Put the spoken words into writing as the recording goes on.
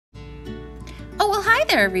Oh, well, hi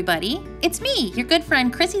there, everybody. It's me, your good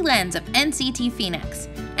friend Chrissy Lenz of NCT Phoenix.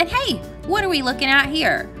 And hey, what are we looking at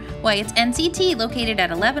here? Why, it's NCT located at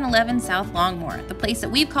 1111 South Longmore, the place that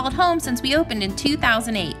we've called home since we opened in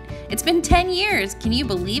 2008. It's been 10 years, can you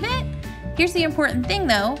believe it? Here's the important thing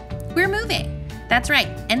though, we're moving. That's right,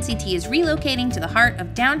 NCT is relocating to the heart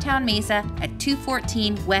of downtown Mesa at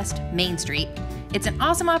 214 West Main Street. It's an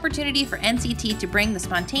awesome opportunity for NCT to bring the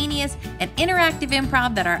spontaneous and interactive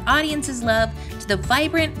improv that our audiences love to the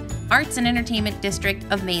vibrant arts and entertainment district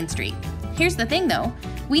of Main Street. Here's the thing though,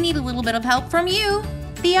 we need a little bit of help from you,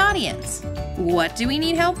 the audience. What do we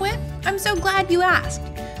need help with? I'm so glad you asked.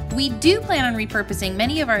 We do plan on repurposing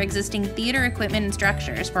many of our existing theater equipment and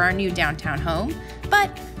structures for our new downtown home,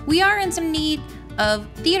 but we are in some need of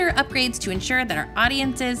theater upgrades to ensure that our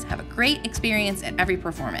audiences have a great experience at every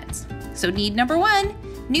performance. So need number one,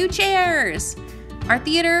 new chairs. Our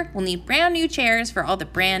theater will need brand new chairs for all the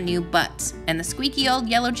brand new butts, and the squeaky old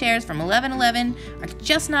yellow chairs from 1111 are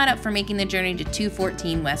just not up for making the journey to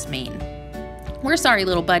 214 West Main. We're sorry,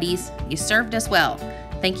 little buddies, you served us well.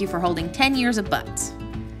 Thank you for holding 10 years of butts.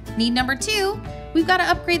 Need number two, we've got to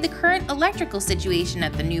upgrade the current electrical situation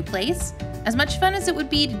at the new place. As much fun as it would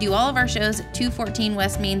be to do all of our shows at 214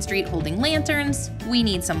 West Main Street holding lanterns, we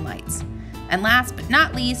need some lights. And last but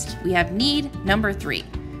not least, we have need number three.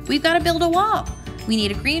 We've got to build a wall. We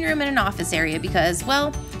need a green room and an office area because,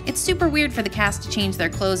 well, it's super weird for the cast to change their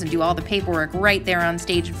clothes and do all the paperwork right there on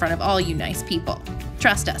stage in front of all you nice people.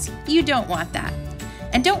 Trust us, you don't want that.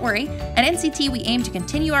 And don't worry, at NCT we aim to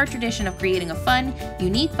continue our tradition of creating a fun,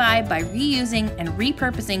 unique vibe by reusing and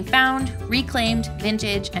repurposing found, reclaimed,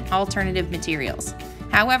 vintage, and alternative materials.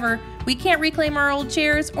 However, we can't reclaim our old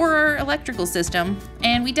chairs or our electrical system,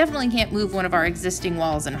 and we definitely can't move one of our existing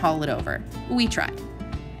walls and haul it over. We tried.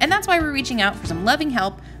 And that's why we're reaching out for some loving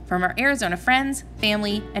help from our Arizona friends,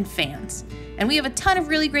 family, and fans. And we have a ton of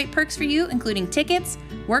really great perks for you, including tickets,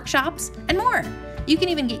 workshops, and more. You can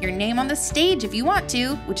even get your name on the stage if you want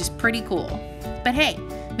to, which is pretty cool. But hey,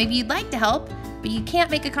 maybe you'd like to help, but you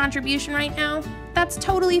can't make a contribution right now? That's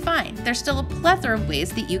totally fine. There's still a plethora of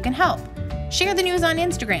ways that you can help. Share the news on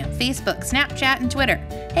Instagram, Facebook, Snapchat, and Twitter.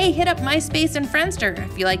 Hey, hit up MySpace and Friendster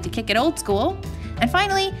if you like to kick it old school. And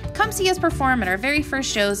finally, come see us perform at our very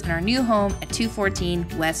first shows in our new home at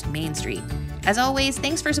 214 West Main Street. As always,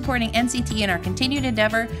 thanks for supporting NCT in our continued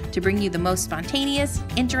endeavor to bring you the most spontaneous,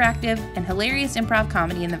 interactive, and hilarious improv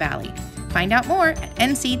comedy in the Valley. Find out more at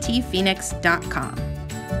nctphoenix.com.